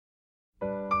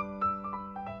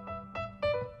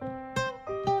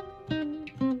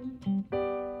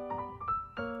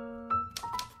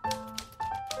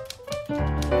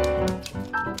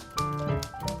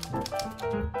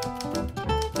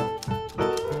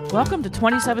Welcome to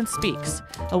 27 Speaks,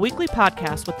 a weekly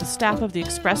podcast with the staff of the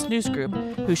Express News Group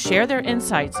who share their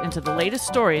insights into the latest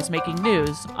stories making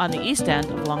news on the East End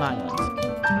of Long Island.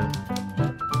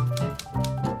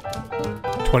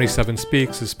 27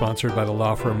 Speaks is sponsored by the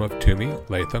law firm of Toomey,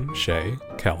 Latham, Shea,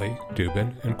 Kelly,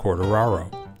 Dubin, and Quartararo.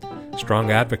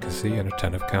 Strong advocacy and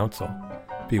attentive counsel.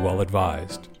 Be well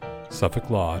advised.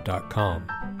 SuffolkLaw.com.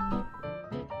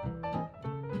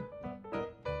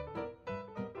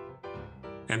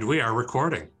 And we are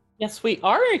recording. Yes, we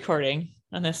are recording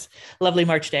on this lovely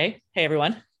March day. Hey,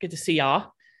 everyone. Good to see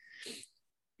y'all.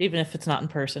 Even if it's not in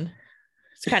person.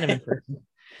 It's kind of in person.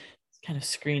 It's kind of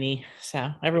screeny.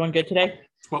 So everyone good today?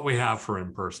 It's what we have for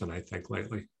in person, I think,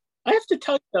 lately. I have to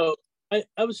tell you, though,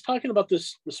 I was talking about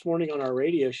this morning on our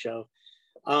radio show.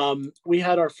 We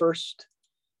had our first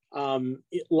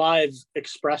live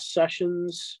Express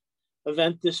Sessions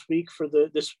event this week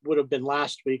this would have been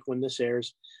last week when this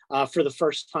airs, for the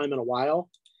first time in a while.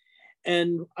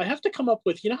 And I have to come up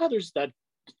with, how there's that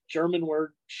German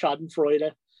word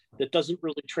schadenfreude that doesn't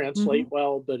really translate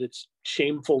well, but it's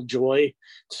shameful joy,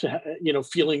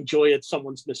 feeling joy at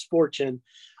someone's misfortune.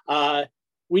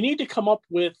 We need to come up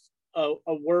with a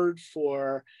word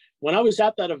for when I was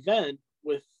at that event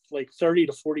with like 30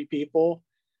 to 40 people,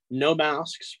 no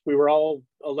masks. We were all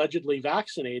allegedly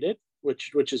vaccinated,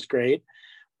 which is great.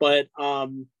 But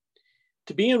to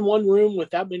be in one room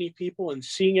with that many people and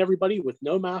seeing everybody with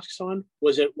no masks on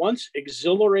was at once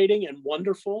exhilarating and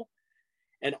wonderful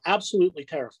and absolutely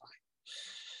terrifying.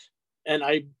 And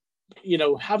I,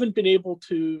 haven't been able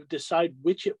to decide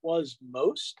which it was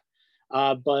most,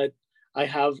 but I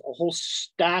have a whole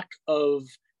stack of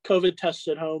COVID tests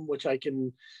at home, which I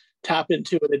can tap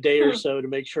into in a day or so to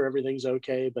make sure everything's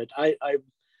okay. But I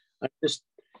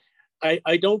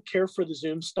don't care for the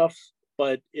Zoom stuff,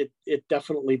 but it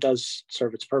definitely does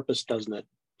serve its purpose, doesn't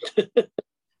it?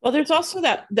 Well, there's also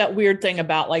that weird thing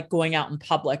about like going out in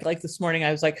public. Like this morning,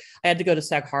 I had to go to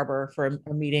Sag Harbor for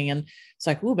a meeting, and it's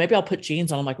like, oh, maybe I'll put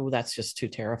jeans on. I'm like, oh, that's just too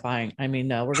terrifying. I mean,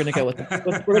 no, we're gonna go with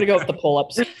the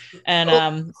pull-ups, and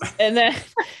then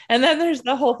there's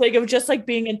the whole thing of just like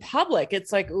being in public.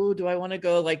 It's like, oh, do I want to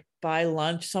go like buy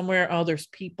lunch somewhere? Oh, there's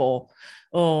people.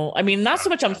 Oh, I mean, not so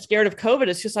much I'm scared of COVID.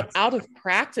 It's just I'm out of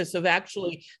practice of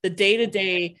actually the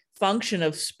day-to-day function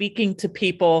of speaking to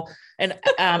people and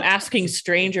asking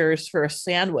strangers for a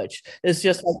sandwich. Is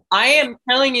just like, I am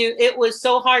telling you, it was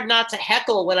so hard not to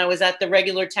heckle when I was at the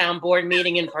regular town board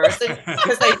meeting in person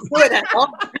because they put it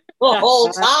on the whole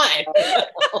time.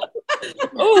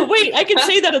 Oh, wait, I can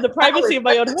say that in the privacy of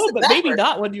my own home, but maybe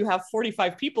not when you have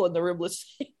 45 people in the room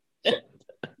listening.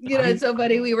 It's so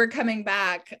funny. We were coming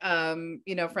back, from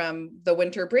the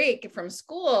winter break from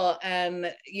school,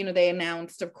 and, they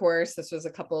announced, of course, this was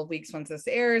a couple of weeks once this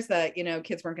airs, that,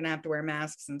 kids weren't going to have to wear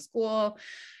masks in school.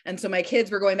 And so my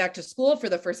kids were going back to school for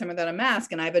the first time without a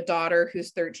mask. And I have a daughter who's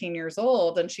 13 years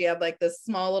old, and she had like this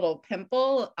small little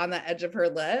pimple on the edge of her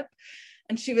lip.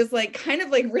 And she was like, kind of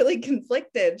like really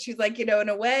conflicted. She's like, in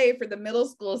a way for the middle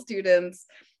school students,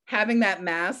 having that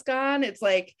mask on, it's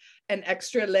like an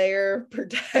extra layer of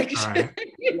protection.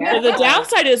 Right. The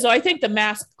downside is, though, I think the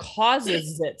mask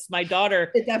causes it. My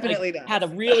daughter it definitely does. Had a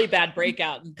really bad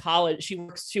breakout in college.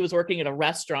 She was working at a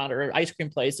restaurant or an ice cream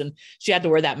place, and she had to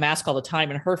wear that mask all the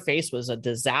time. And her face was a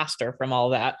disaster from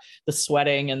all that, the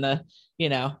sweating and the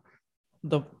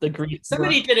grease.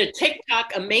 Somebody did a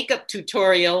TikTok, a makeup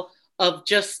tutorial of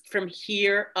just from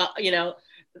here,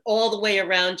 all the way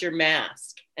around your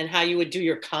mask, and how you would do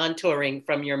your contouring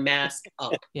from your mask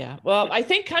up. Yeah. Well, I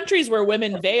think countries where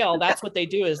women veil, that's what they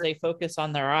do, is they focus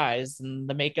on their eyes, and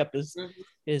the makeup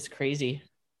is crazy.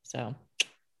 So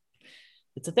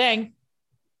it's a thing.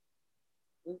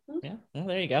 Yeah. Well,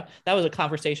 there you go. That was a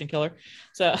conversation killer.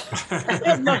 So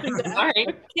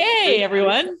okay,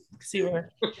 everyone. See, we're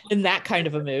in that kind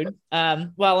of a mood.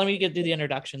 Well, let me do the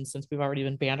introduction since we've already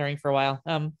been bantering for a while.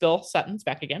 Bill Sutton's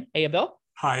back again. Hey, Bill.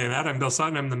 Hi, Annette. I'm Bill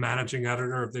Sutton. I'm the managing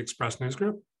editor of the Express News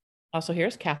Group. Also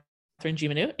here's Catherine G.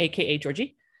 Manu, aka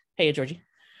Georgie. Hey, Georgie.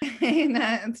 Hey,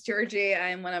 Annette, it's Georgie.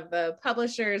 I'm one of the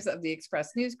publishers of the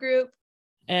Express News Group.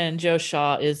 And Joe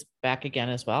Shaw is back again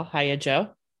as well. Hiya, Joe.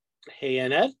 Hey,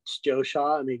 Annette. It's Joe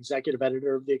Shaw. I'm the executive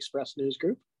editor of the Express News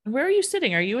Group. Where are you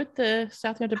sitting? Are you at the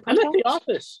Southampton Press Office? I'm at the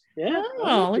office. Yeah.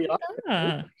 Oh, look at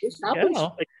that. This happens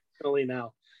occasionally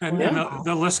now. And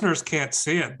the listeners can't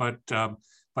see it, but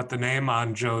the name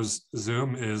on Joe's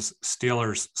Zoom is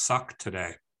Steelers Suck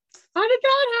Today. How did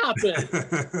that happen?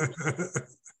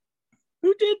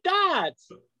 Who did that?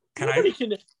 Can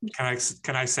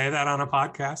I say that on a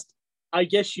podcast? I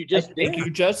guess you just did. You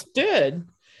just did.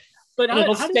 But And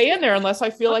it'll how does stay that- in there unless I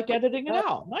feel like editing it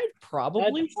out. I probably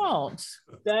That's- won't.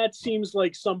 that seems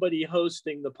like somebody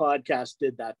hosting the podcast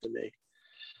did that to me.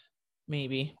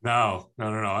 Maybe. No.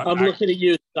 I'm looking at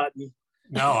you, Sutton.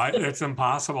 It's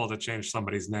impossible to change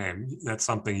somebody's name. That's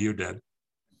something you did.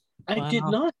 I did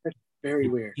not. That's very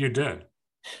weird. You did.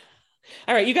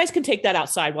 All right, you guys can take that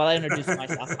outside while I introduce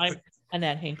myself. I'm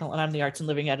Annette Hinkle, and I'm the Arts and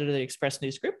Living Editor of the Express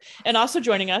News Group. And also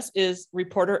joining us is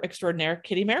reporter extraordinaire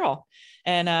Kitty Merrill.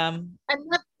 And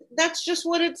that's just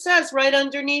what it says right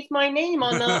underneath my name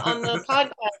on the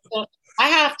podcast. So I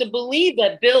have to believe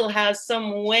that Bill has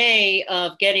some way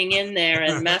of getting in there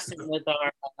and messing with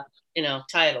our,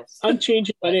 titles. I'm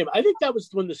changing my name. I think that was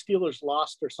when the Steelers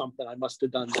lost or something. I must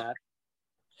have done that.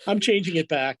 I'm changing it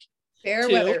back.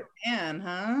 Fairweather fan,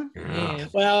 huh? Yeah.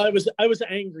 Well, I was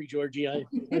angry, Georgie. I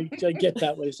get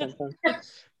that way sometimes.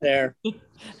 There.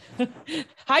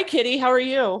 Hi, Kitty. How are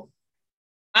you?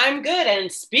 I'm good.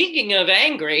 And speaking of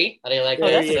angry, how do you like Oh,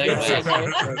 that? that's a good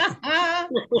segue? segue.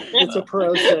 It's a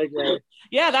pro segue.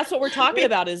 Yeah, that's what we're talking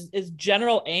about is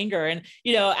general anger. And,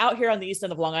 out here on the east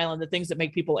end of Long Island, the things that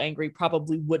make people angry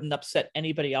probably wouldn't upset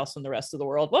anybody else in the rest of the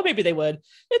world. Well, maybe they would.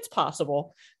 It's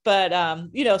possible. But,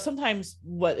 sometimes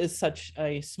what is such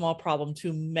a small problem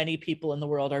to many people in the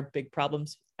world are big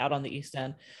problems out on the east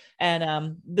end.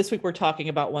 And this week we're talking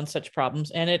about one such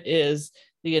problems, and it is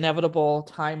the inevitable,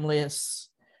 timeless,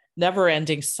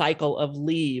 never-ending cycle of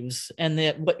leaves and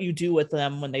what you do with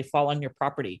them when they fall on your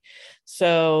property.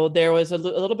 So there was a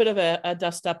little bit of a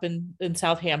dust up in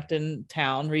Southampton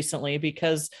town recently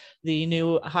because the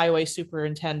new highway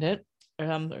superintendent,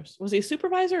 was he a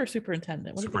supervisor or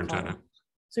superintendent?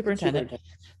 Superintendent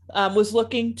was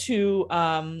looking to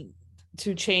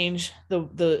change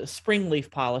the spring leaf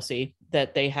policy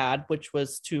that they had, which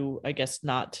was to, I guess,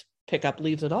 not pick up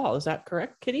leaves at all. Is that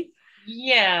correct, Kitty?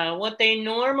 Yeah, what they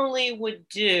normally would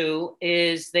do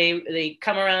is they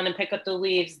come around and pick up the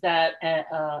leaves that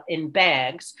in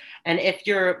bags. And if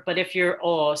you're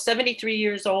 73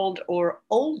 years old or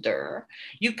older,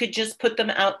 you could just put them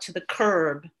out to the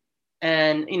curb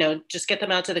and, just get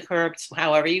them out to the curbs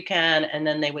however you can, and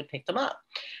then they would pick them up.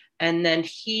 And then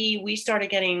we started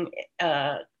getting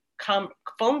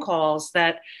phone calls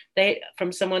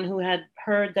from someone who had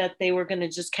heard that they were going to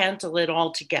just cancel it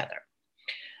altogether.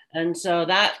 And so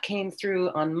that came through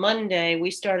on Monday. We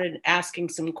started asking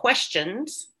some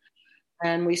questions,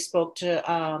 and we spoke to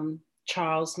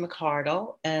Charles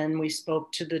McCardle, and we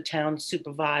spoke to the town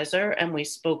supervisor, and we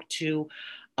spoke to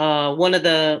one of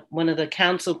the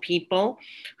council people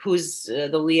who's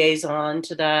the liaison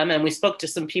to them. And we spoke to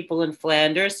some people in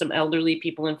Flanders, some elderly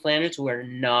people in Flanders who are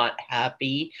not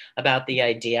happy about the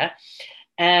idea.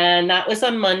 And that was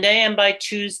on Monday. And by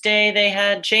Tuesday, they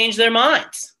had changed their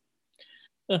minds.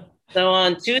 So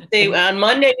on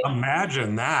Monday.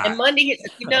 Imagine that. And Monday,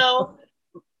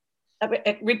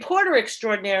 a reporter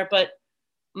extraordinaire, but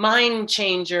mind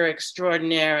changer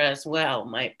extraordinaire as well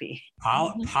might be.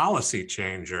 Policy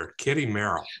changer, Kitty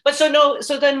Merrill. But so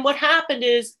then what happened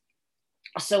is,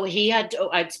 so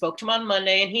I'd spoke to him on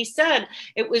Monday, and he said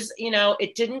it was,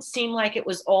 it didn't seem like it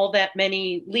was all that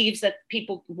many leaves that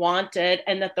people wanted,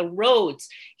 and that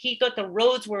he thought the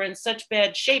roads were in such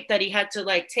bad shape that he had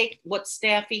to take what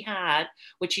staff he had,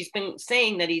 which he's been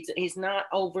saying that he's not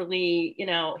overly,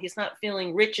 he's not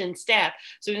feeling rich in staff.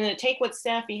 So he's going to take what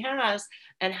staff he has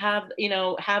and have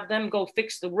them go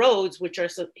fix the roads, which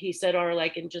he said are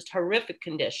in just horrific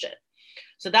condition.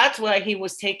 So that's why he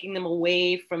was taking them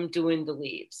away from doing the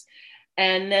leaves.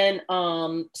 And then,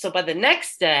 so by the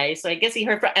next day, so I guess he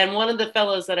heard and one of the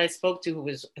fellows that I spoke to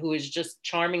who was just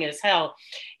charming as hell,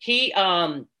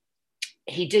 I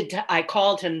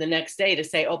called him the next day to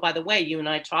say, oh, by the way, you and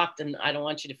I talked, and I don't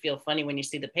want you to feel funny when you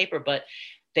see the paper, but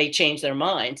they changed their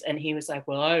minds. And he was like,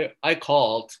 well, I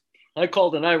called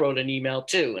and I wrote an email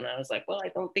too. And I was like, well, I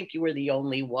don't think you were the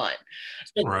only one.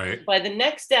 So right. By the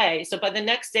next day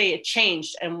it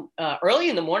changed, and early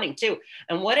in the morning too.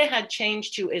 And what it had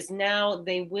changed to is now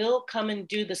they will come and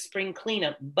do the spring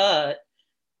cleanup, but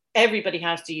everybody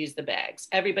has to use the bags.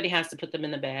 Everybody has to put them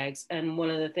in the bags. And one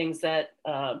of the things that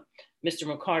Mr.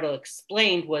 McCardle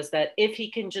explained was that if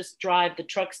he can just drive the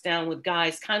trucks down with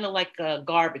guys, kind of like a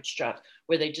garbage truck,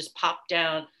 where they just pop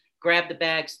down, grab the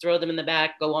bags, throw them in the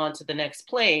back, go on to the next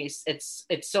place. It's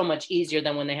so much easier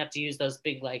than when they have to use those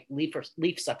big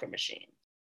leaf sucker machines.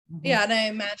 Yeah, and I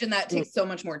imagine that takes so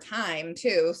much more time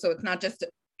too. So it's not just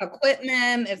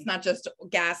equipment, it's not just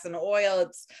gas and oil,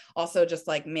 it's also just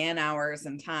like man hours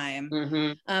and time.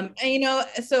 And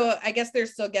so I guess they're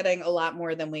still getting a lot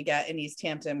more than we get in East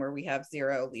Hampton, where we have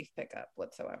zero leaf pickup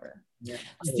whatsoever.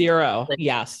 Zero.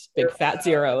 Yes, big fat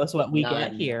zero is what we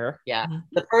get here. Yeah.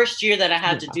 The first year that I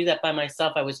had to do that by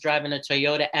myself, I was driving a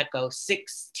Toyota Echo,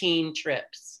 16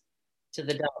 trips to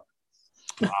the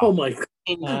dump. Oh my God.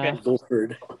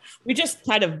 We just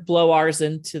kind of blow ours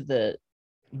into the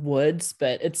woods,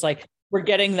 but it's like we're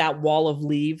getting that wall of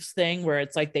leaves thing where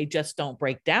it's like they just don't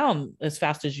break down as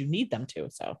fast as you need them to.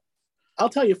 So I'll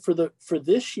tell you, for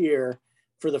this year,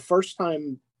 for the first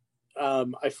time,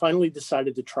 I finally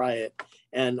decided to try it,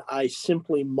 and I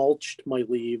simply mulched my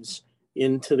leaves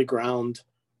into the ground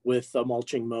with a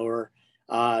mulching mower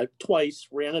twice,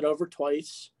 ran it over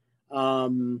twice,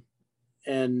 and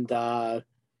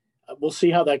we'll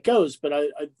see how that goes. But I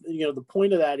the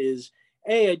point of that is,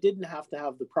 I didn't have to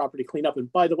have the property cleaned up.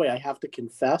 And by the way, I have to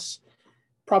confess,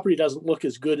 property doesn't look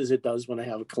as good as it does when I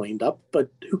have it cleaned up,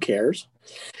 but who cares?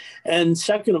 And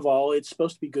second of all, it's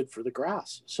supposed to be good for the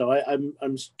grass. So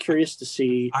I'm curious to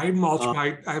see. I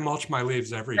mulch my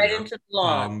leaves every year, into the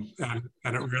lawn.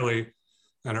 And it really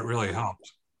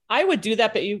helps. I would do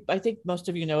that, but I think most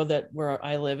of you know that where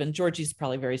I live, and Georgie's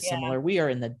probably very similar. We are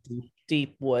in the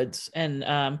deep woods,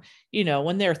 and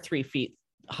when they're 3 feet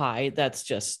high, that's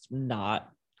just not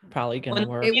probably gonna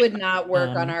work. It would not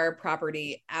work on our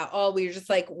property at all.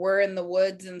 We're in the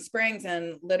woods in Springs,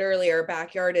 and literally our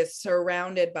backyard is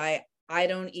surrounded by, I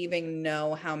don't even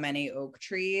know how many oak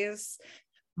trees,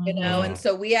 and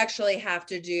so we actually have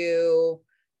to do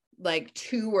like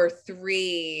 2 or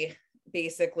 3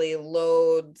 basically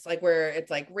loads, like where it's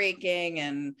like raking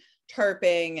and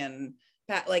tarping and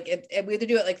we have to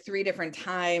do it like 3 different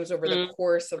times over the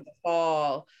course of the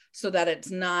fall, so that it's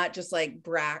not just like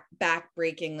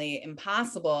back-breakingly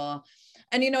impossible.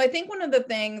 And, I think one of the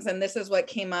things, and this is what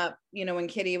came up, when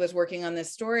Kitty was working on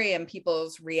this story and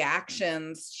people's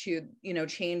reactions to,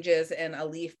 changes in a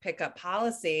leaf pickup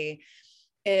policy,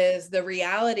 is the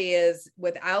reality is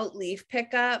without leaf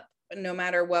pickup, no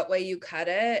matter what way you cut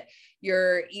it,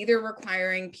 you're either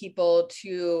requiring people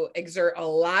to exert a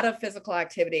lot of physical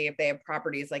activity if they have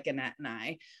properties like Annette and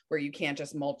I, where you can't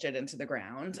just mulch it into the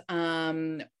ground,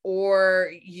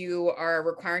 or you are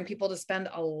requiring people to spend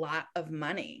a lot of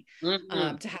money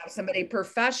to have somebody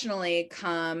professionally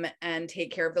come and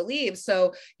take care of the leaves.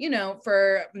 So,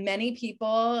 for many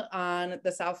people on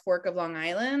the South Fork of Long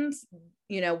Island,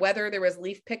 whether there was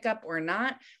leaf pickup or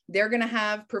not, they're going to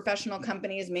have professional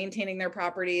companies maintaining their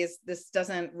properties. This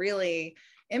doesn't really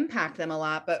impact them a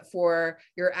lot, but for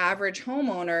your average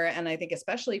homeowner, and I think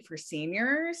especially for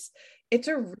seniors, it's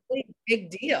a really big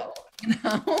deal,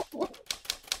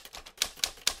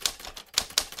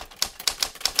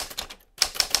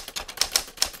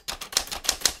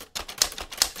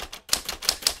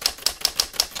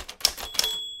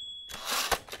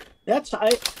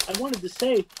 I wanted to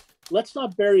say, let's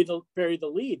not bury the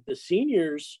lead. The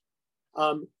seniors,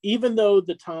 even though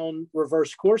the town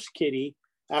reversed course, Kitty,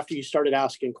 after you started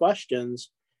asking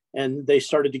questions, and they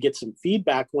started to get some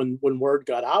feedback when word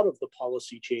got out of the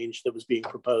policy change that was being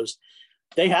proposed,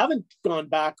 they haven't gone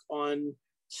back on.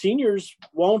 Seniors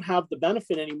won't have the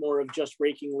benefit anymore of just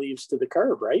raking leaves to the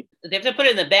curb, right? They have to put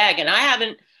it in the bag, and I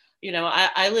haven't.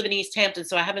 I live in East Hampton,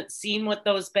 so I haven't seen what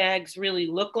those bags really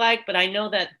look like, but I know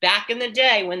that back in the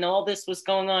day when all this was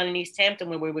going on in East Hampton,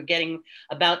 when we were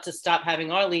about to stop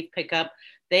having our leaf pickup,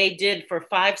 they did for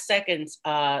 5 seconds,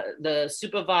 the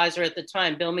supervisor at the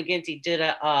time, Bill McGinty, did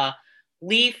a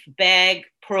leaf bag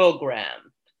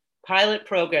pilot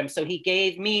program. So he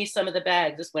gave me some of the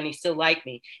bags, this is when he still liked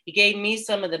me. He gave me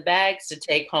some of the bags to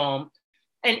take home.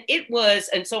 And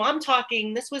so I'm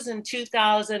talking, this was in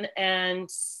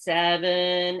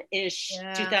 2007-ish,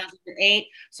 2008.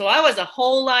 So I was a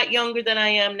whole lot younger than I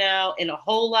am now, in a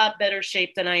whole lot better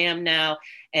shape than I am now.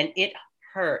 And it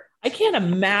hurt. I can't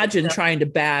imagine trying to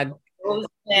bag those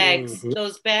bags.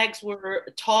 Those bags were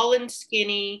tall and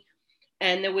skinny,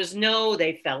 and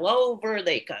they fell over.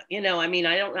 They got, I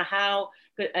don't know how.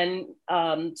 And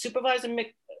Supervisor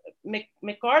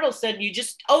McArdle said, you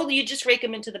just rake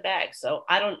them into the bag. So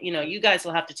I don't, you guys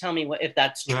will have to tell me if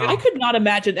that's true. I could not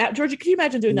imagine that. Georgie, can you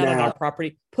imagine doing that on our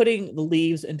property, putting the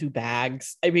leaves into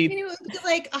bags? I mean, it was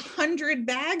like 100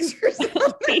 bags or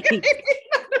something.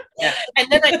 Yeah.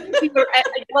 And then and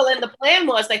the plan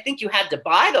was, I think you had to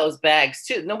buy those bags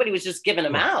too. Nobody was just giving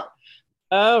them out.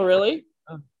 Oh, really?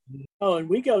 Oh, and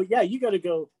you got to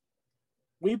go.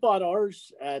 We bought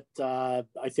ours at, I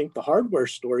think, the hardware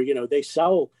store. They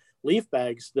sell leaf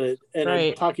bags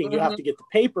I'm talking, you have to get the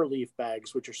paper leaf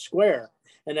bags, which are square.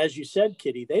 And as you said,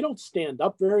 Kitty, they don't stand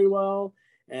up very well.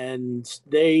 And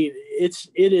it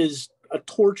is a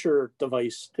torture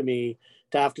device to me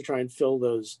to have to try and fill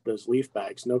those leaf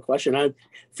bags. No question. I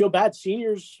feel bad.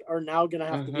 Seniors are now going to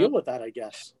have to deal with that, I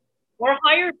guess. Or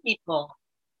hire people.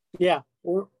 Yeah.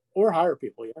 Or hire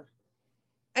people. Yeah.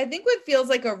 I think what feels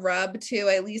like a rub too,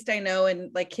 at least I know,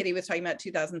 and like Kitty was talking about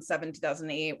 2007,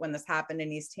 2008, when this happened in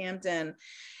East Hampton,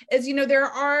 is, there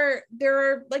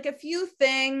are like a few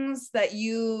things that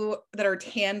are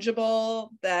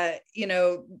tangible that,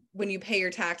 when you pay your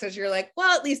taxes, you're like,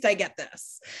 well, at least I get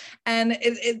this. And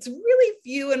it's really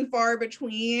few and far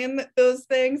between those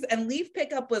things. And leaf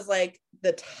pickup was like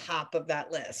the top of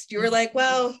that list. You were like,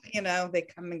 well, they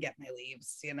come and get my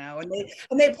leaves,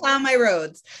 and they plow my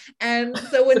roads. And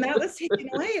so when that was taken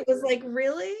away, it was like,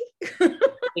 really?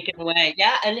 Taken away.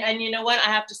 Yeah. And you know what? I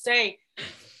have to say,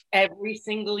 every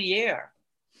single year,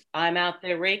 I'm out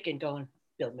there raking going,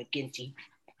 Bill McGinty.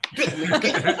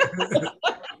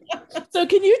 So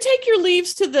can you take your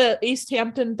leaves to the East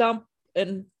Hampton dump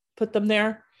and put them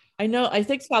there? I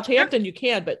think Southampton you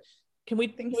can, but can we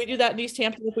do that in East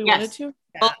Hampton if we wanted to?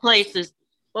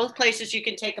 Both places you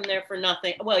can take them there for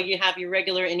nothing. Well, you have your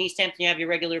regular, in East Hampton, you have your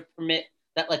regular permit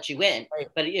that lets you in,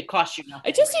 but it costs you nothing.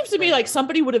 It just seems to me like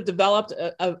somebody would have developed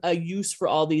a use for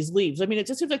all these leaves. I mean, it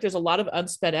just seems like there's a lot of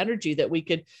unspent energy that we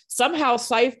could somehow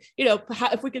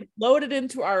if we could load it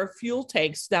into our fuel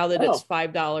tanks now that it's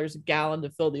 $5 a gallon to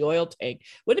fill the oil tank.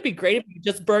 Wouldn't it be great if you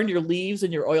just burn your leaves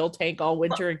in your oil tank all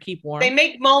winter and keep warm? They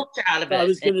make mulch out of it. I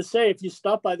was going to say, if you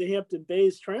stop by the Hampton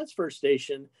Bays transfer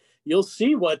station, you'll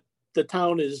see what the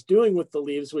town is doing with the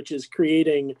leaves, which is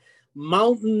creating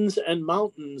mountains and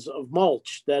mountains of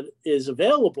mulch that is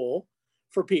available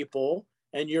for people.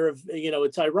 And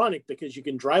it's ironic because you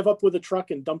can drive up with a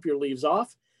truck and dump your leaves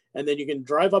off, and then you can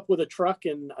drive up with a truck,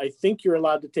 and I think you're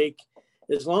allowed to take,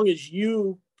 as long as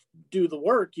you do the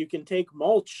work, you can take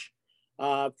mulch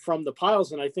from the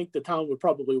piles. And I think the town would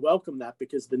probably welcome that,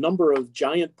 because the number of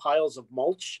giant piles of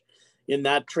mulch in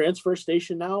that transfer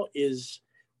station now is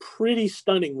pretty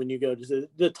stunning. When you go to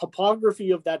the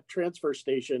topography of that transfer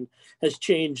station has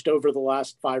changed over the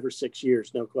last 5 or 6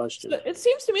 years, no question. So it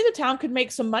seems to me the town could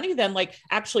make some money then, like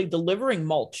actually delivering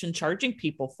mulch and charging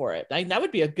people for it. That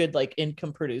would be a good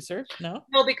income producer. No,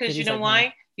 because you know why?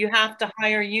 No. You have to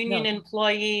hire union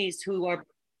employees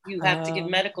you have to give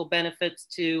medical benefits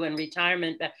to and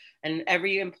retirement, and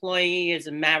every employee is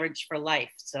a marriage for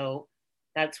life. So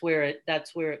that's where it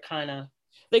kind of.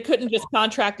 They couldn't just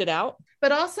contract it out.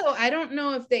 But also, I don't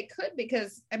know if they could,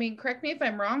 because, correct me if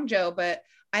I'm wrong, Joe, but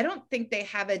I don't think they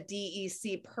have a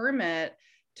DEC permit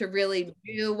to really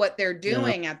do what they're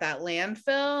doing at that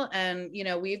landfill. And,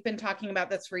 we've been talking about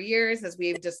this for years, as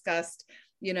we've discussed,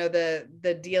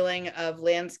 the dealing of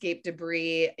landscape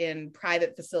debris in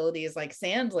private facilities like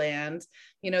Sandland.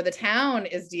 The town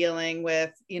is dealing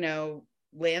with,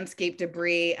 landscape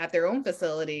debris at their own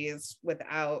facilities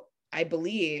without, I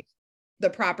believe, the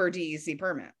proper DEC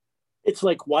permit. It's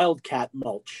like wildcat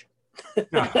mulch.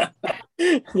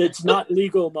 It's not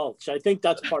legal mulch. I think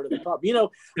that's part of the problem.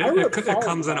 It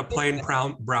comes in a plain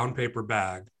brown paper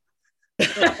bag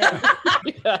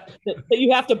that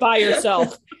you have to buy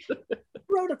yourself. I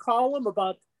wrote a column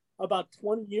about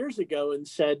 20 years ago and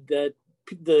said that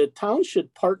the town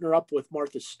should partner up with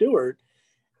Martha Stewart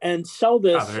and sell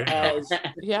this as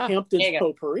Hampton's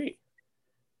potpourri.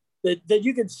 That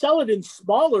you can sell it in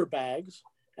smaller bags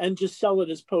and just sell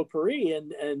it as potpourri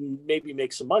and maybe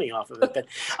make some money off of it.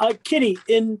 But Kitty,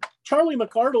 in Charlie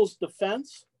McArdle's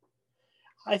defense,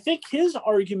 I think his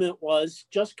argument was,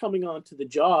 just coming onto the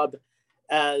job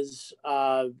as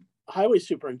highway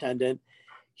superintendent,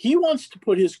 he wants to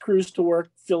put his crews to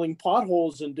work filling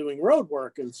potholes and doing road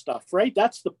work and stuff, right?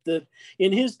 That's the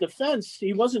in his defense,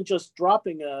 he wasn't just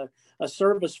dropping a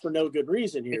service for no good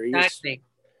reason here. Exactly.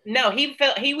 No,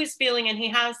 he was feeling, and he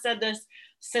has said this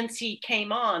since he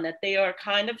came on, that they are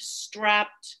kind of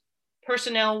strapped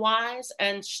personnel wise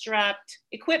and strapped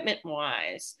equipment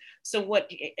wise. So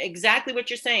exactly what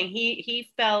you're saying,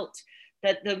 he felt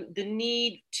that the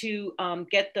need to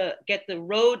get the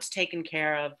roads taken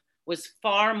care of was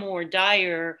far more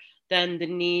dire than the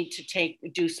need to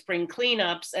do spring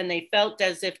cleanups. And they felt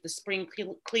as if the spring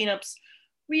cleanups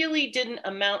really didn't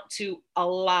amount to a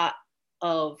lot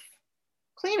of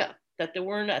cleanup, that there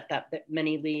weren't that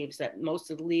many leaves, that most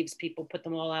of the leaves, people put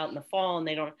them all out in the fall and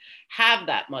they don't have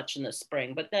that much in the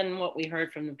spring. But then what we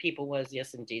heard from the people was,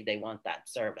 yes, indeed, they want that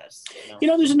service.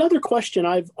 There's another question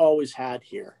I've always had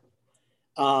here.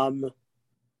 So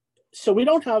we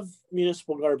don't have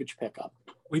municipal garbage pickup.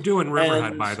 We do in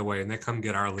Riverhead, by the way, and they come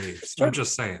get our leaves. I'm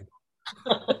just saying.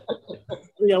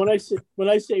 yeah, when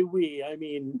I say we, I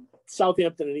mean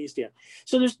Southampton and East Hampton.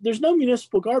 So there's no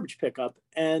municipal garbage pickup,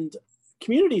 and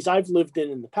communities I've lived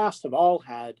in the past have all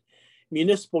had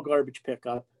municipal garbage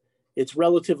pickup. It's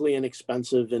relatively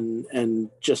inexpensive, and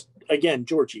just, again,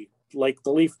 Georgie, like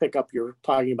the leaf pickup you're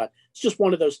talking about, it's just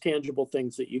one of those tangible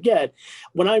things that you get.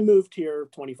 When I moved here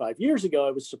 25 years ago,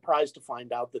 I was surprised to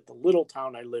find out that the little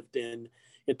town I lived in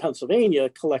Pennsylvania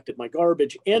collected my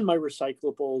garbage and my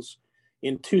recyclables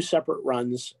in 2 separate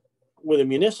runs with a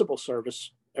municipal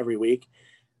service every week,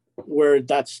 where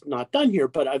that's not done here.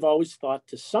 But I've always thought,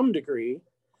 to some degree,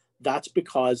 that's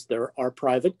because there are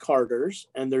private carters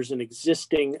and there's an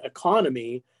existing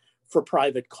economy for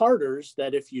private carters,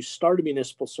 that if you start a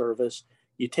municipal service,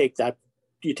 you take that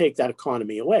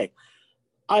economy away.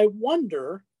 I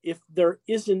wonder if there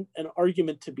isn't an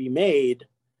argument to be made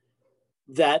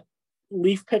that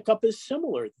leaf pickup is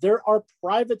similar. There are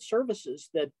private services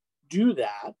that do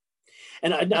that.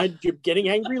 And you're getting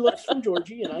angry looks from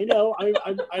Georgie, and I know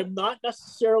I'm not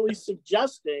necessarily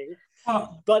suggesting,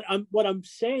 but what I'm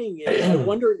saying is, I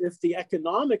wonder if the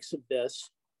economics of this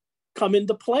come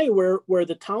into play, where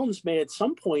the towns may at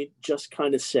some point just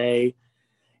kind of say,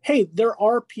 hey, there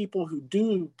are people who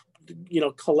do,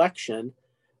 collection.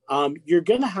 You're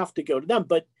going to have to go to them.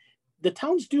 But the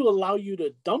towns do allow you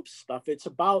to dump stuff. It's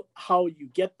about how you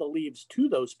get the leaves to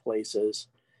those places.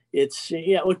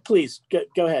 Please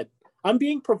go ahead. I'm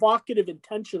being provocative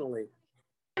intentionally.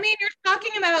 I mean, you're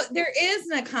talking about, there is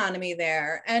an economy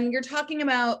there, and you're talking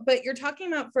about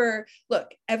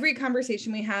look, every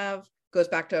conversation we have goes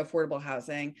back to affordable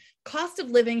housing. Cost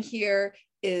of living here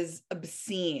is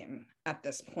obscene at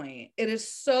this point. It is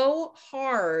so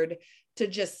hard to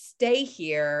just stay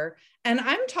here. And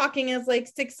I'm talking as like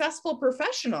successful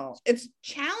professional. It's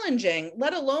challenging,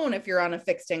 let alone if you're on a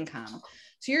fixed income.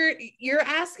 So you're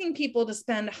asking people to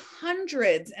spend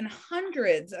hundreds and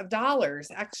hundreds of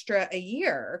dollars extra a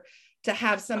year to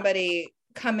have somebody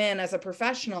come in as a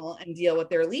professional and deal with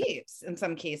their leaves in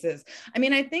some cases. I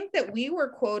mean, I think that we were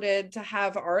quoted to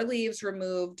have our leaves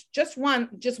removed, just one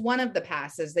of the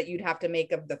passes that you'd have to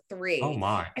make of the 3. Oh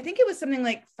my. I think it was something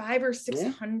like $500 or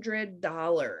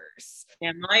 $600.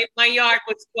 Yeah, my yard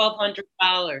was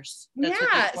 $1,200.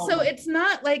 Yeah, so it's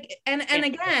not like, and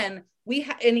again,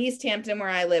 in East Hampton, where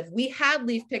I live, we had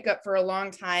leaf pickup for a long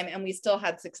time, and we still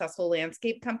had successful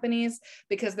landscape companies,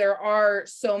 because there are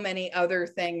so many other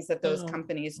things that those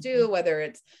companies do, whether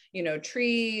it's,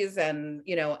 trees and,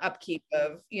 upkeep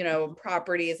of,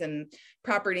 properties and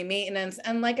property maintenance.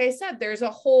 And like I said, there's a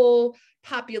whole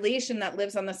population that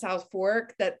lives on the South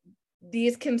Fork that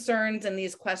these concerns and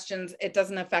these questions, it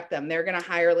doesn't affect them. They're going to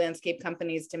hire landscape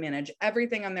companies to manage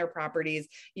everything on their properties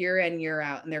year in, year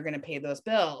out, and they're going to pay those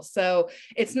bills. So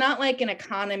it's not like an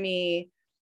economy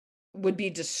would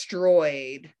be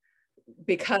destroyed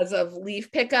because of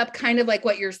leaf pickup, kind of like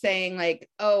what you're saying, like,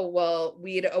 oh, well,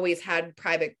 we'd always had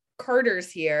private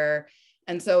carters here,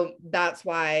 and so that's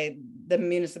why the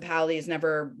municipalities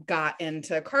never got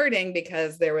into carting,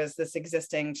 because there was this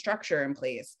existing structure in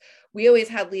place. We always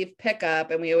had leaf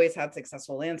pickup, and we always had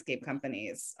successful landscape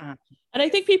companies. And I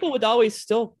think people would always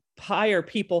still hire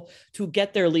people to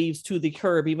get their leaves to the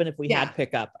curb, even if we had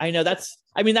pickup. I know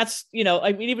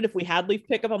even if we had leaf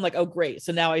pickup, I'm like, oh, great.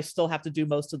 So now I still have to do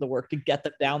most of the work to get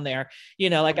them down there.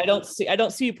 Like I don't see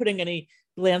you putting any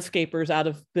landscapers out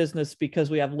of business because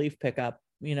we have leaf pickup.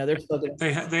 They're still good.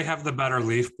 They have the better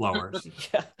leaf blowers.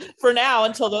 Yeah, for now,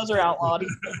 until those are outlawed.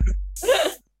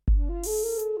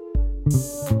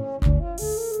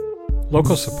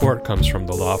 Local support comes from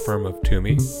the law firm of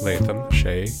Toomey, Latham,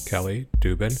 Shea, Kelly,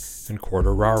 Dubin, and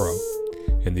Corderaro.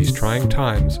 In these trying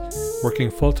times,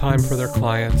 working full-time for their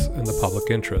clients and the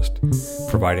public interest,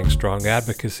 providing strong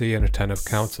advocacy and attentive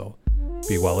counsel.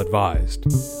 Be well advised.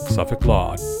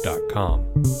 SuffolkLaw.com.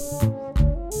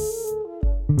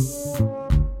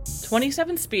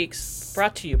 27 Speaks,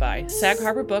 brought to you by Sag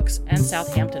Harbor Books and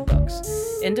Southampton Books,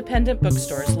 independent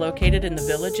bookstores located in the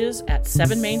Villages at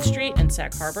 7 Main Street in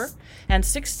Sag Harbor and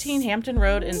 16 Hampton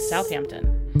Road in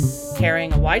Southampton,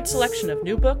 carrying a wide selection of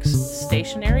new books,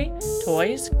 stationery,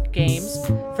 toys, games,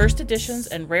 first editions,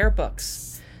 and rare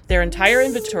books. Their entire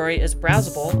inventory is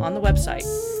browsable on the website,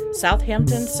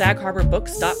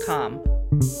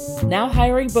 southamptonsagharbourbooks.com. Now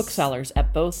hiring booksellers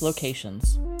at both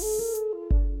locations.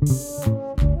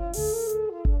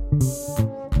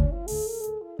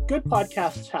 Good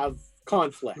podcasts have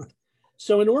conflict.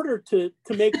 So in order to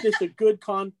make this a good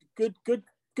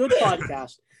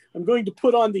podcast, I'm going to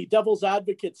put on the devil's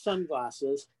advocate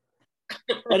sunglasses,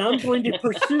 and I'm going to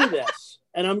pursue this.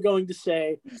 And I'm going to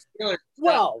say,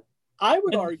 well, I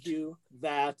would argue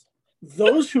that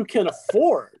those who can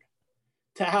afford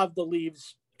to have the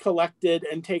leaves collected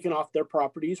and taken off their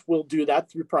properties will do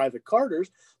that through private carters.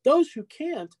 Those who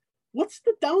can't, what's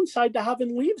the downside to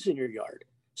having leaves in your yard?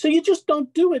 So you just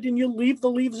don't do it and you leave the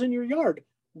leaves in your yard.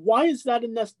 Why is that?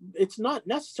 It's not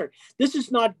necessary. This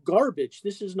is not garbage.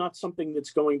 This is not something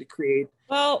that's going to create.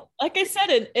 Well, like I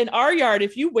said, in our yard,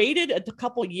 if you waited a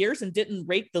couple years and didn't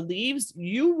rake the leaves,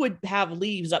 you would have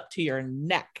leaves up to your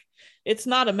neck. It's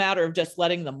not a matter of just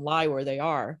letting them lie where they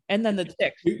are. And then the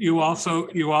ticks. You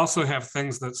also have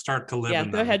things that start to live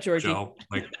in go them, ahead, Georgie. Joe,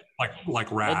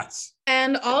 like rats.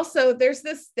 And also there's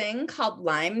this thing called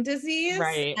Lyme disease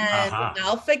Right. and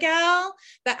alpha-gal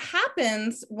that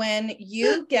happens when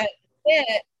you get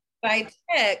bit by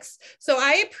ticks. So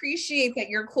I appreciate that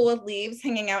you're cool with leaves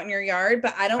hanging out in your yard,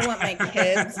 but I don't want my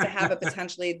kids to have a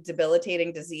potentially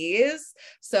debilitating disease.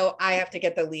 So I have to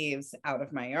get the leaves out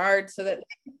of my yard so that they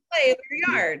can play in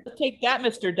their yard. Take that,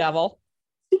 Mr. Devil.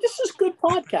 See, this is good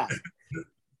podcast.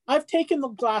 I've taken the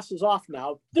glasses off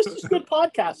now. This is good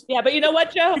podcast. Yeah, but you know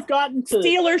what, Joe? We've gotten to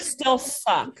Steelers still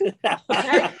suck.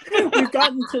 We've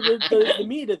gotten to the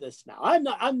meat of this now.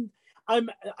 I'm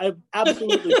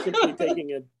absolutely simply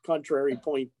taking a contrary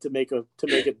point to make a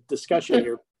discussion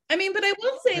here. I mean, but I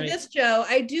will say this, Joe,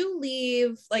 I do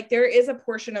leave, like, there is a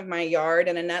portion of my yard,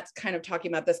 and Annette's kind of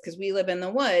talking about this because we live in the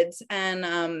woods,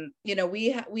 and, you know,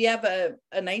 we have a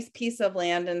nice piece of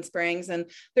land in Springs, and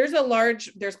there's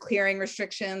clearing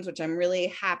restrictions, which I'm really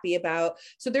happy about.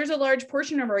 So there's a large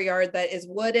portion of our yard that is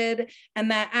wooded, and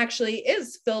that actually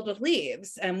is filled with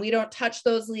leaves, and we don't touch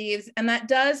those leaves, and that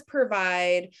does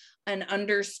provide an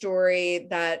understory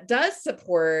that does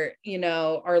support, you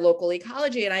know, our local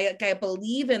ecology. And I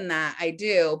believe in that. I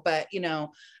do, but, you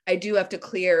know, I do have to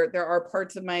clear. There are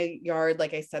parts of my yard,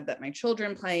 like I said, that my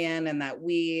children play in and that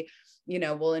we, you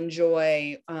know, will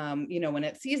enjoy, you know, when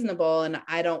it's seasonable, and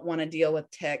I don't want to deal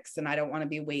with ticks and I don't want to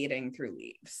be wading through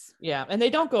leaves. Yeah. And they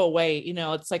don't go away. You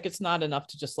know, it's like, it's not enough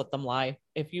to just let them lie.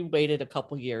 If you waited a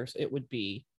couple years, it would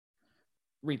be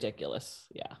ridiculous.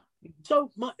 Yeah. So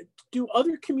do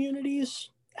other communities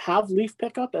have leaf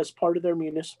pickup as part of their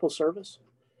municipal service?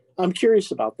 I'm curious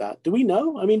about that. Do we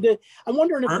know? I mean, I'm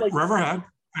wondering if Riverhead,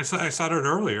 I said it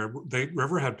earlier,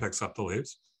 Riverhead picks up the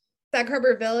leaves. Sag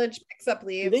Harbor Village picks up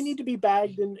leaves. Do they need to be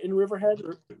bagged in Riverhead?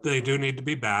 Or? They do need to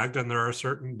be bagged, and there are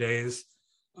certain days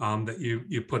that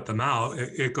you put them out.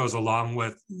 It goes along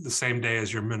with the same day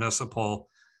as your municipal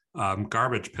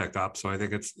garbage pickup. So I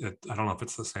think I don't know if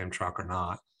it's the same truck or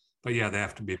not. But yeah, they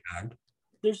have to be bagged.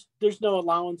 There's no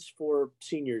allowance for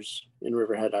seniors in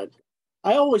Riverhead.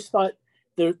 I always thought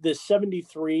the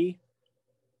 73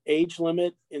 age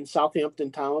limit in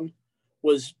Southampton Town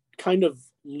was kind of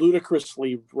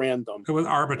ludicrously random. It was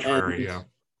arbitrary, yeah.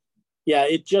 Yeah,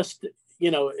 it just,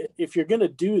 you know, if you're going to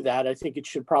do that, I think it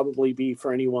should probably be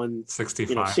for anyone 65,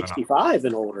 you know, 65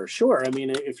 and older. Sure. I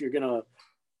mean, if you're going to.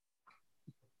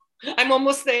 I'm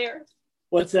almost there.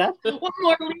 What's that? One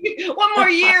more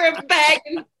year of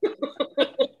bagging.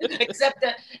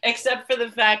 except for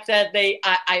the fact that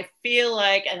I feel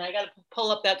like, and I got to pull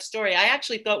up that story. I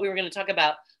actually thought we were going to talk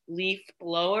about leaf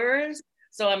blowers.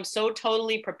 So I'm so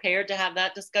totally prepared to have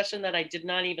that discussion that I did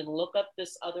not even look up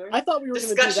this other. I thought we were going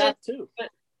to do that too.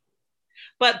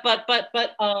 But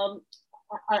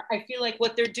I feel like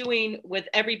what they're doing with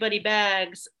Everybody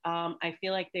Bags, I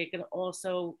feel like they can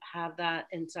also have that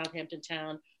in Southampton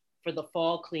Town for the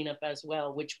fall cleanup as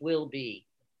well, which will be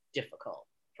difficult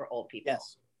for old people.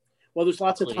 Yes. Well, there's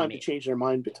lots of time to change their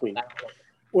mind between.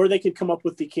 Or they could come up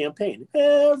with the campaign,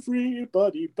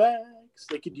 Everybody Bags.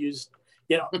 They could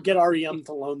get REM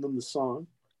to loan them the song.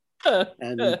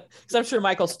 And so I'm sure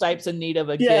Michael Stipe's in need of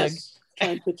a gig. Try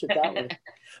and pitch it that way.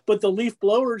 But the leaf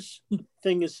blowers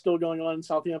thing is still going on in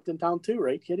Southampton Town too,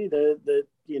 right, Kitty?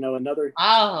 Another.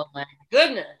 Oh my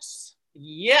goodness.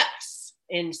 Yes.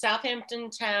 In Southampton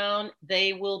Town,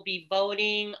 they will be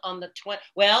voting on the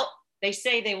they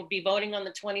say they will be voting on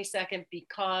the 22nd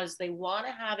because they want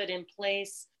to have it in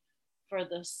place for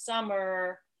the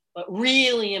summer, but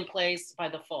really in place by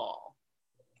the fall.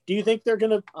 Do you think they're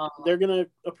gonna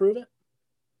approve it?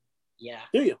 Yeah.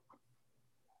 Do you?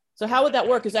 So how would that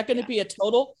work? Is that going to be a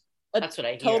total? That's what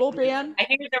I hear. Total ban? I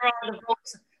hear there are the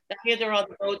votes. I hear there are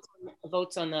the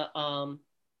votes on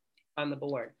the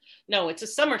board. No, it's a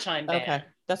summertime ban. Okay,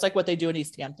 that's like what they do in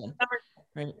East Hampton.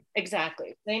 Right.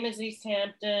 Exactly. Same as East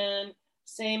Hampton.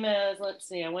 Same as, let's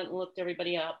see, I went and looked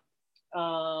everybody up.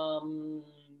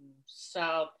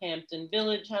 Southampton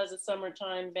Village has a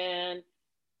summertime ban.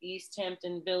 East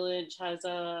Hampton Village has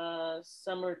a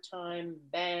summertime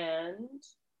ban,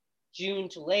 June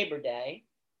to Labor Day.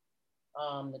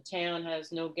 The town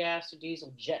has no gas or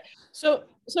diesel jet. So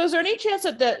is there any chance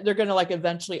that they're going to like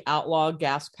eventually outlaw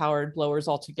gas powered blowers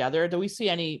altogether? Do we see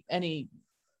any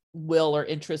will or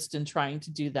interest in trying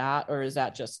to do that, or is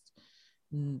that just?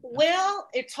 Well,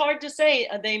 it's hard to say.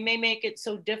 They may make it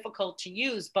so difficult to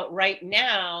use, but right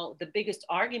now the biggest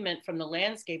argument from the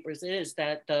landscapers is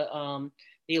that the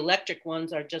electric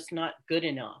ones are just not good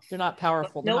enough. They're not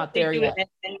powerful. They're not there yet.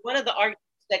 And one of the arguments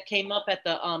that came up at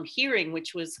the hearing,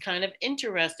 which was kind of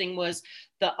interesting, was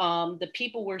the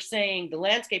people were saying, the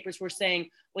landscapers were saying,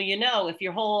 well, you know, if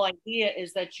your whole idea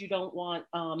is that you don't want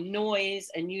noise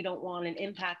and you don't want an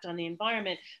impact on the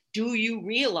environment, do you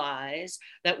realize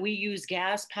that we use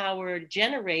gas-powered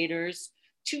generators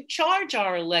to charge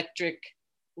our electric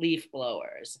leaf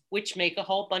blowers, which make a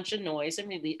whole bunch of noise and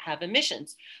really have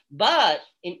emissions? But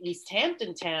in East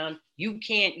Hampton town, you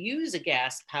can't use a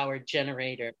gas-powered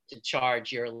generator to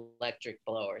charge your electric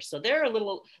blower. So they're a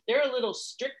little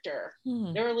stricter.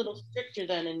 They're a little stricter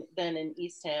than in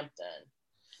East Hampton.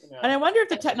 You know? And I wonder if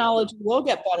the technology will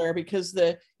get better, because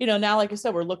now, like I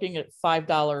said, we're looking at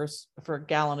 $5 for a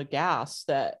gallon of gas.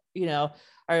 That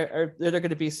are there going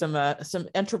to be some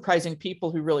enterprising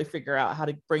people who really figure out how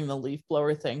to bring the leaf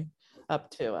blower thing up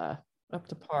to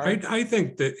par. I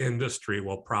think the industry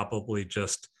will probably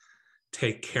just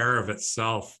take care of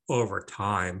itself over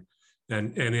time,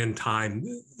 and in time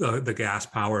the gas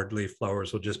powered leaf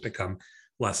blowers will just become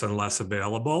less and less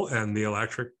available, and the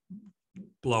electric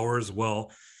blowers will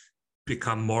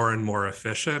become more and more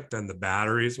efficient, and the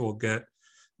batteries will get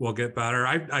better.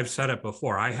 I've said it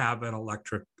before. I have an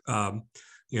electric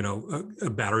a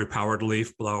battery powered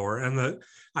leaf blower, and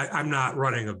I'm not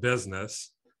running a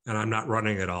business and I'm not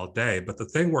running it all day, but the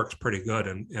thing works pretty good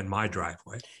in my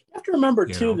driveway. You have to remember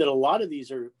too that a lot of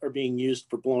these are being used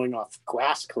for blowing off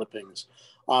grass clippings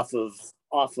off of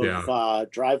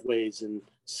driveways and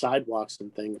sidewalks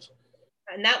and things.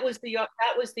 And that was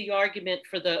the argument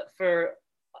for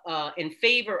in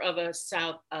favor of a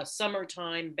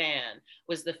summertime ban,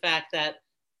 was the fact that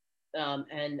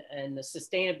and the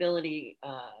sustainability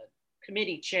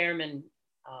committee chairman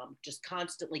just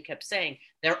constantly kept saying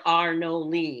there are no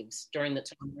leaves during the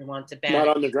time we want to ban.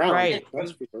 Not on the ground, right?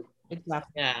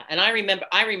 Exactly. Yeah, and I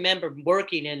remember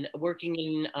working in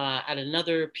at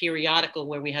another periodical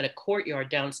where we had a courtyard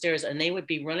downstairs, and they would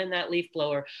be running that leaf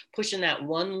blower, pushing that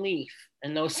one leaf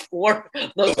and those four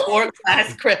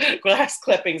glass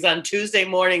clippings on Tuesday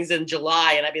mornings in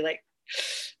July, and I'd be like,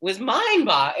 it was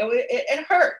mind-boggling. It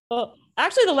hurt. Well,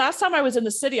 actually, the last time I was in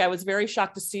the city, I was very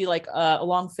shocked to see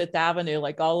along Fifth Avenue,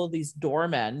 all of these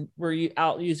doormen were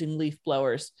out using leaf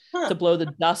blowers to blow the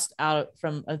dust out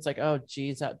from. It's like, oh,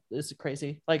 geez, that is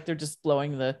crazy. They're just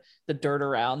blowing the dirt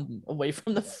around away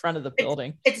from the front of the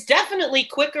building. It's definitely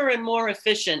quicker and more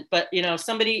efficient. But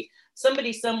somebody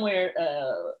somewhere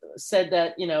said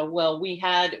that well,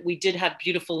 we did have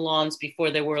beautiful lawns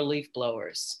before there were leaf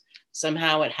blowers.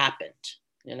 Somehow it happened.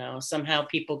 Somehow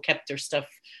people kept their stuff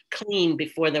clean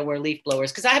before there were leaf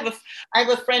blowers. Because I have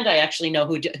a friend I actually know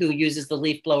who uses the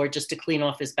leaf blower just to clean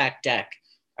off his back deck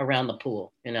around the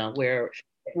pool. Where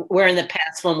in the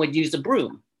past one would use a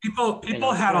broom.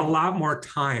 People had a lot more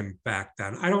time back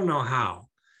then. I don't know how,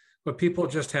 but people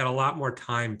just had a lot more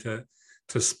time to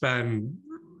spend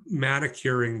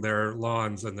manicuring their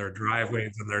lawns and their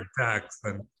driveways and their decks.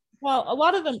 And well, a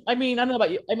lot of them, I don't know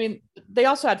about you. They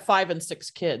also had 5 and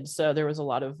 6 kids. So there was a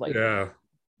lot of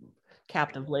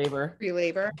captive labor. Free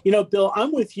labor. Bill,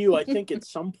 I'm with you. I think at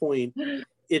some point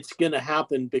it's going to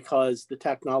happen because the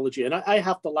technology, and I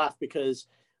have to laugh because,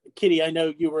 Kitty, I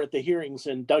know you were at the hearings,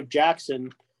 and Doug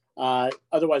Jackson,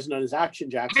 otherwise known as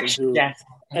Action Jackson, who,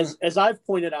 as I've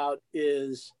pointed out,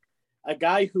 is a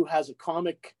guy who has a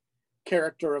comic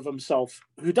character of himself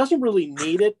who doesn't really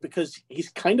need it because he's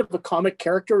kind of a comic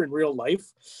character in real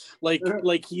life. Like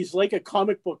he's like a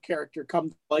comic book character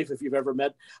come to life if you've ever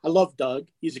met. I love Doug.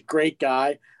 He's a great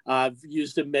guy. I've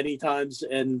used him many times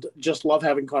and just love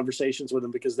having conversations with him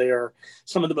because they are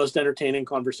some of the most entertaining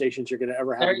conversations you're going to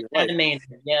ever have in your life.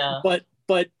 Amazing. Yeah.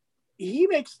 But he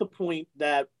makes the point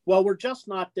that, well, we're just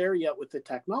not there yet with the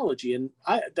technology. And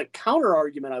the counter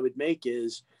argument I would make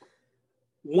is,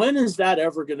 when is that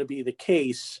ever going to be the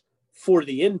case for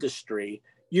the industry?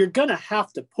 You're going to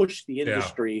have to push the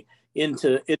industry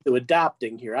into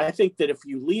adapting here. I think that if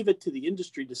you leave it to the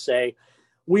industry to say,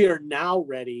 we are now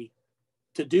ready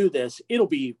to do this, it'll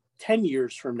be 10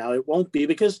 years from now. It won't be,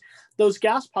 because those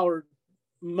gas-powered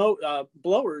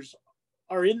blowers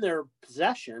are in their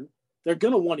possession. They're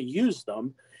going to want to use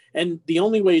them. And the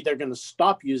only way they're going to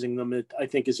stop using them, I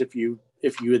think, is if you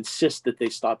insist that they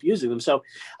stop using them. So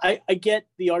I get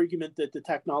the argument that the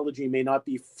technology may not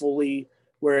be fully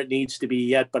where it needs to be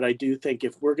yet. But I do think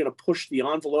if we're going to push the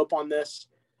envelope on this,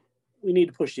 we need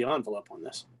to push the envelope on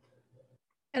this.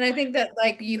 And I think that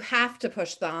like you have to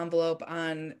push the envelope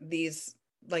on these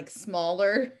like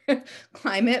smaller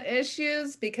climate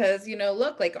issues because, you know,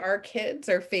 look, like our kids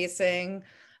are facing,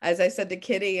 as I said to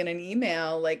Kitty in an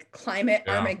email, like climate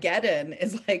Armageddon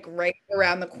is like right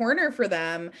around the corner for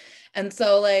them. And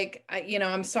so like, you know,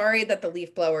 I'm sorry that the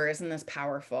leaf blower isn't this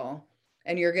powerful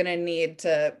and you're going to need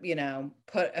to, you know,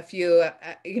 put a few,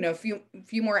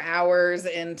 few more hours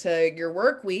into your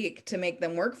work week to make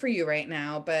them work for you right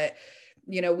now. But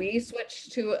you know, we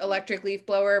switched to electric leaf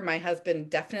blower. My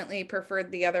husband definitely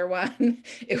preferred the other one.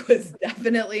 It was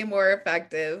definitely more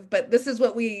effective, but this is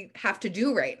what we have to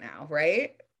do right now,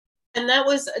 right? And that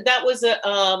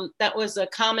was a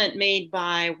comment made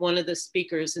by one of the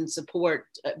speakers in support,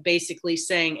 basically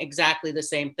saying exactly the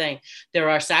same thing. There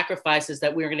are sacrifices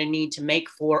that we're going to need to make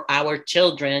for our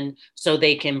children so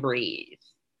they can breathe,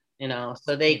 you know,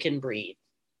 so they can breathe.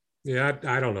 Yeah,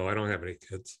 I don't know. I don't have any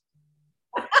kids.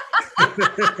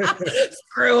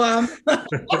 Screw them.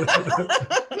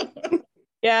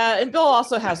 Yeah, and Bill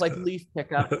also has like leaf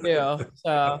pickup too.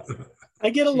 So I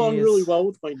get along really well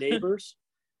with my neighbors,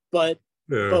 but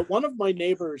one of my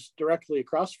neighbors directly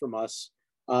across from us,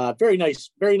 very nice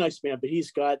man, but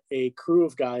he's got a crew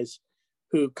of guys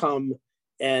who come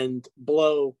and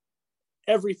blow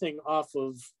everything off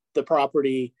of the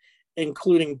property,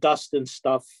 including dust and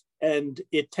stuff, and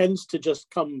it tends to just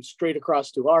come straight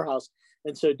across to our house.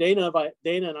 And so Dana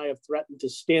and I have threatened to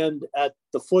stand at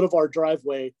the foot of our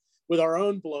driveway with our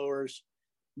own blowers,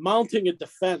 mounting a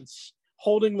defense,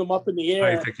 holding them up in the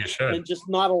air, I think you should. And just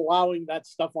not allowing that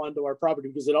stuff onto our property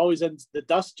because it always the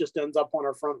dust just ends up on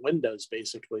our front windows,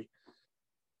 basically.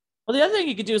 Well, the other thing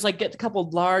you could do is like get a couple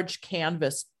large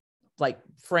canvas like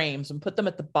frames and put them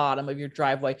at the bottom of your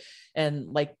driveway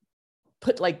and like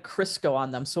put like Crisco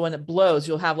on them. So when it blows,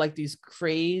 you'll have like these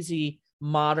crazy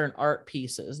modern art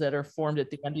pieces that are formed at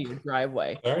the end of your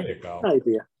driveway. There you go.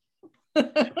 Idea.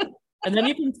 And then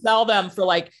you can sell them for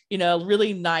like, you know,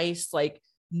 really nice, like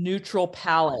neutral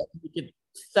palette. You could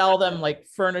sell them like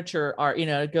furniture art, you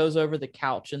know, it goes over the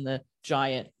couch in the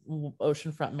giant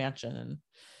oceanfront mansion. And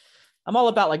I'm all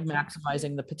about like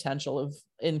maximizing the potential of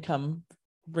income,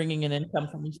 bringing in income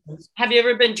from these things. Have you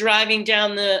ever been driving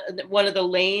down one of the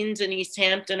lanes in East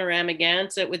Hampton or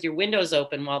Amagansett with your windows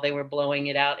open while they were blowing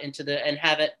it out and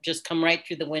have it just come right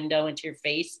through the window into your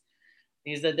face?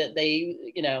 Because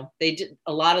they, you know,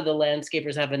 a lot of the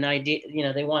landscapers have an idea, you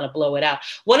know, they want to blow it out.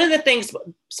 One of the things,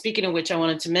 speaking of which I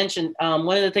wanted to mention,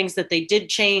 one of the things that they did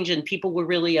change and people were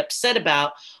really upset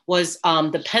about was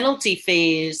the penalty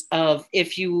phase of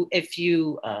if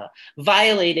you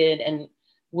violated and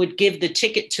would give the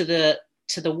ticket to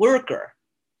the worker.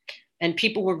 And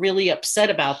people were really upset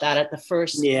about that at the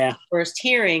first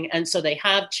hearing. And so they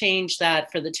have changed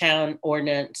that for the town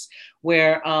ordinance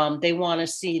where they want to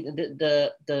see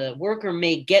the worker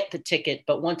may get the ticket,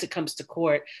 but once it comes to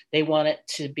court, they want it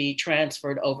to be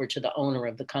transferred over to the owner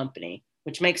of the company,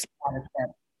 which makes a lot of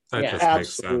sense. That Yeah, just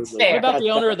absolutely. makes sense. What about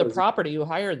the owner of the property who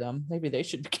hired them? Maybe they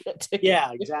should get a ticket.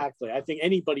 Yeah, exactly. I think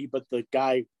anybody but the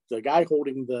guy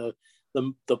holding the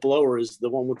blower is the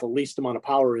one with the least amount of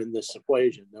power in this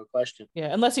equation, no question.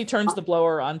 Yeah, unless he turns the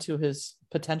blower onto his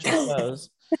potential foes.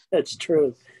 That's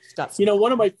true. You know,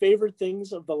 one of my favorite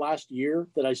things of the last year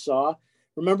that I saw,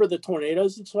 remember the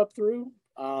tornadoes that swept through?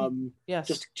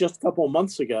 Yes. Just a couple of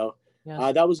months ago.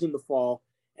 Yes. That was in the fall.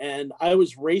 And I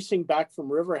was racing back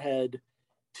from Riverhead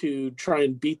to try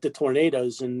and beat the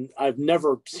tornadoes. And I've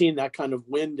never seen that kind of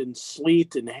wind and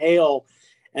sleet and hail.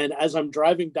 And as I'm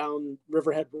driving down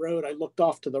Riverhead Road, I looked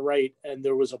off to the right and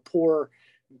there was a poor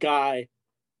guy,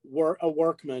 a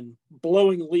workman,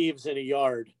 blowing leaves in a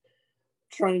yard,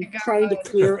 trying to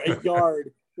clear a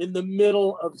yard in the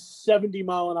middle of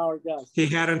 70-mile-an-hour gusts. He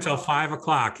had until 5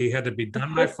 o'clock. He had to be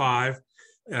done by 5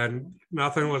 and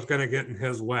nothing was going to get in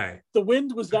his way. The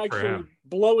wind was actually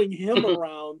blowing him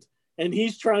around and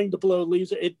he's trying to blow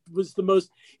leaves. It was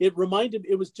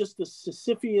it was just a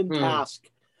Sisyphean task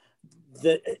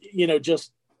that, you know,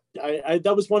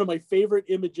 that was one of my favorite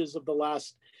images of the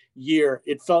last year.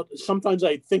 It felt, sometimes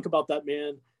I think about that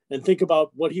man and think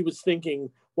about what he was thinking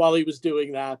while he was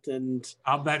doing that. And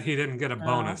I'll bet he didn't get a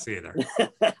bonus either.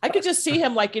 I could just see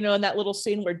him like, you know, in that little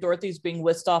scene where Dorothy's being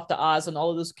whisked off to Oz and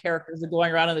all of those characters are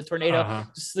going around in the tornado.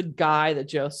 Just the guy that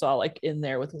Joe saw like in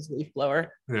there with his leaf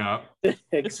blower. Yeah,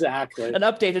 exactly. An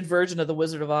updated version of the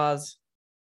Wizard of Oz.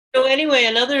 So anyway,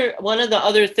 one of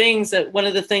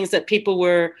the things that people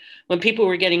were, when people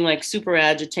were getting like super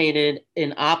agitated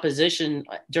in opposition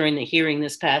during the hearing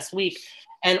this past week,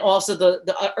 and also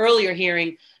the earlier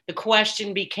hearing, the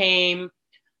question became,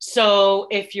 so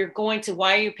if you're going to,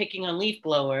 why are you picking on leaf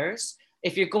blowers?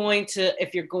 If you're going to,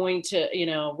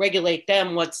 regulate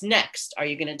them, what's next? Are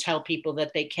you going to tell people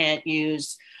that they can't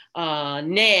use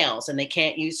nails and they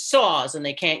can't use saws and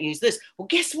they can't use this? Well,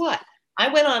 guess what? I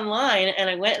went online and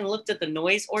I went and looked at the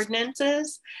noise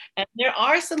ordinances, and there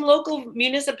are some local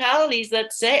municipalities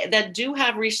that do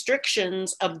have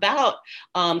restrictions about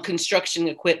construction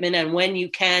equipment and when you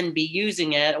can be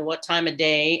using it and what time of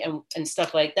day and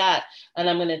stuff like that. And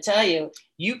I'm going to tell you,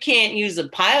 you can't use a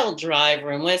pile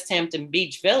driver in West Hampton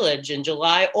Beach Village in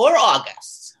July or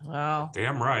August. Wow.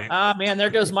 Damn right. Ah, man, there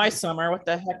goes my summer. What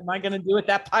the heck am I going to do with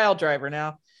that pile driver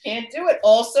now? Can't do it.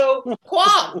 Also,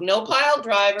 Quag, no pile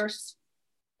drivers.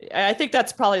 I think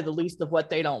that's probably the least of what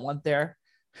they don't want there.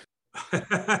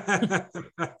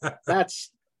 That's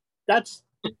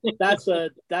a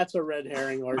red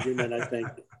herring argument, I think.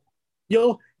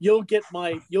 You'll get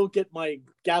my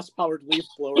gas powered leaf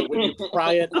blower when you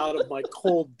pry it out of my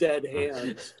cold dead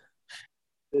hands.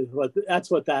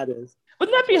 That's what that is.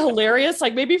 Wouldn't that be hilarious?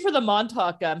 Like maybe for the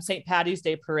Montauk St. Patty's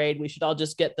Day parade, we should all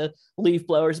just get the leaf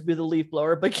blowers, be the leaf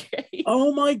blower brigade.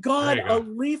 Oh my God, a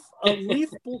leaf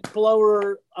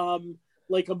blower,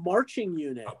 like a marching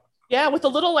unit. Yeah, with a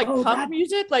little punk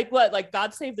music, like what, like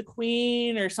God Save the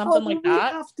Queen or something like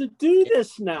that. We have to do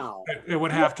this now. It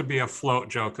would have to be a float,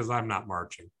 Joe, because I'm not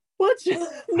marching. What?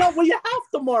 No, well, you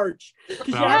have to march.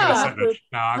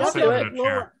 I'm sitting in a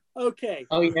chair. Okay.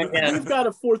 Oh yeah. We've got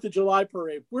a 4th of July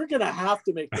parade. We're gonna have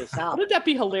to make this happen. Wouldn't that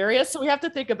be hilarious? So we have to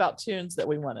think about tunes that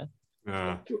we want to.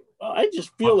 I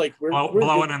just feel like we're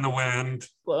blowing in the wind.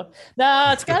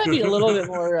 No, it's got to be a little bit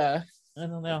more. I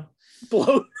don't know.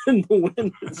 Blowing in the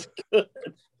wind is good.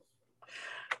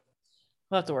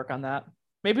 We'll have to work on that.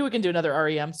 Maybe we can do another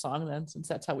REM song then, since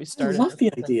that's how we started. I love the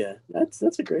idea.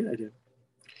 That's a great idea.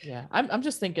 Yeah, I'm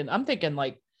just thinking. I'm thinking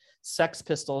like Sex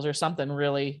Pistols or something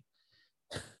really.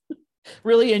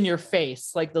 Really in your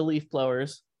face, like the leaf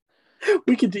blowers.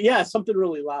 We could do, something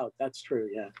really loud. That's true.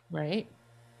 Yeah. Right.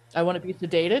 I Want to Be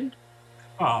Sedated.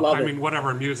 Oh, I mean,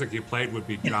 whatever music you played would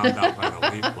be drowned out by the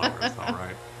leaf blowers, all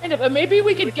right. Kind of, but maybe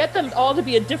we could get them all to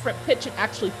be a different pitch and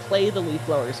actually play the leaf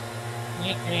blowers.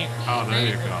 Oh, there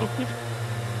you go.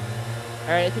 All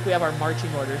right, I think we have our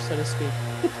marching orders, so to speak.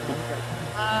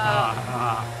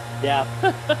 Yeah.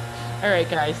 All right,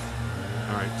 guys.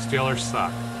 All right, Steelers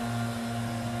suck.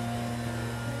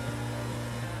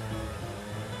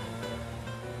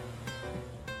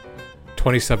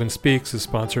 "27 Speaks" is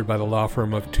sponsored by the law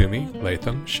firm of Toomey,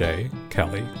 Latham, Shea,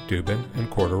 Kelly, Dubin, and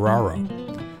Corderaro.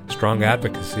 Strong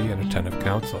advocacy and attentive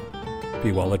counsel.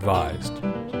 Be well advised.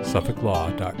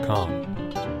 SuffolkLaw.com.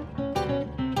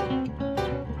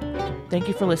 Thank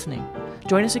you for listening.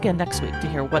 Join us again next week to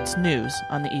hear what's news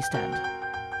on the East End.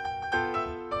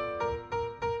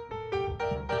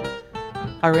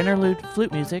 Our interlude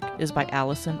flute music is by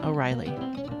Allison O'Reilly.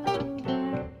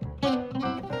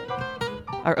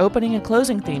 Our opening and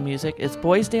closing theme music is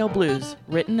Boysdale Blues,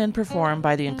 written and performed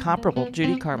by the incomparable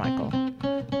Judy Carmichael.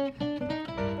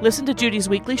 Listen to Judy's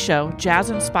weekly show, Jazz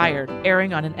Inspired,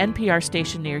 airing on an NPR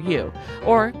station near you,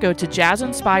 or go to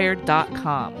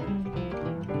jazzinspired.com.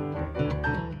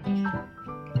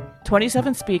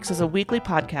 27 Speaks is a weekly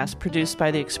podcast produced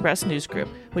by the Express News Group,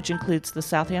 which includes the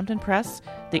Southampton Press,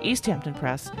 the East Hampton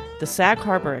Press, the Sag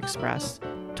Harbor Express,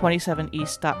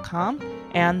 27east.com,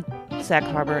 and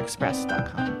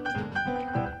sagharborexpress.com.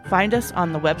 Find us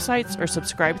on the websites or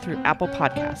subscribe through Apple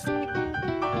Podcasts.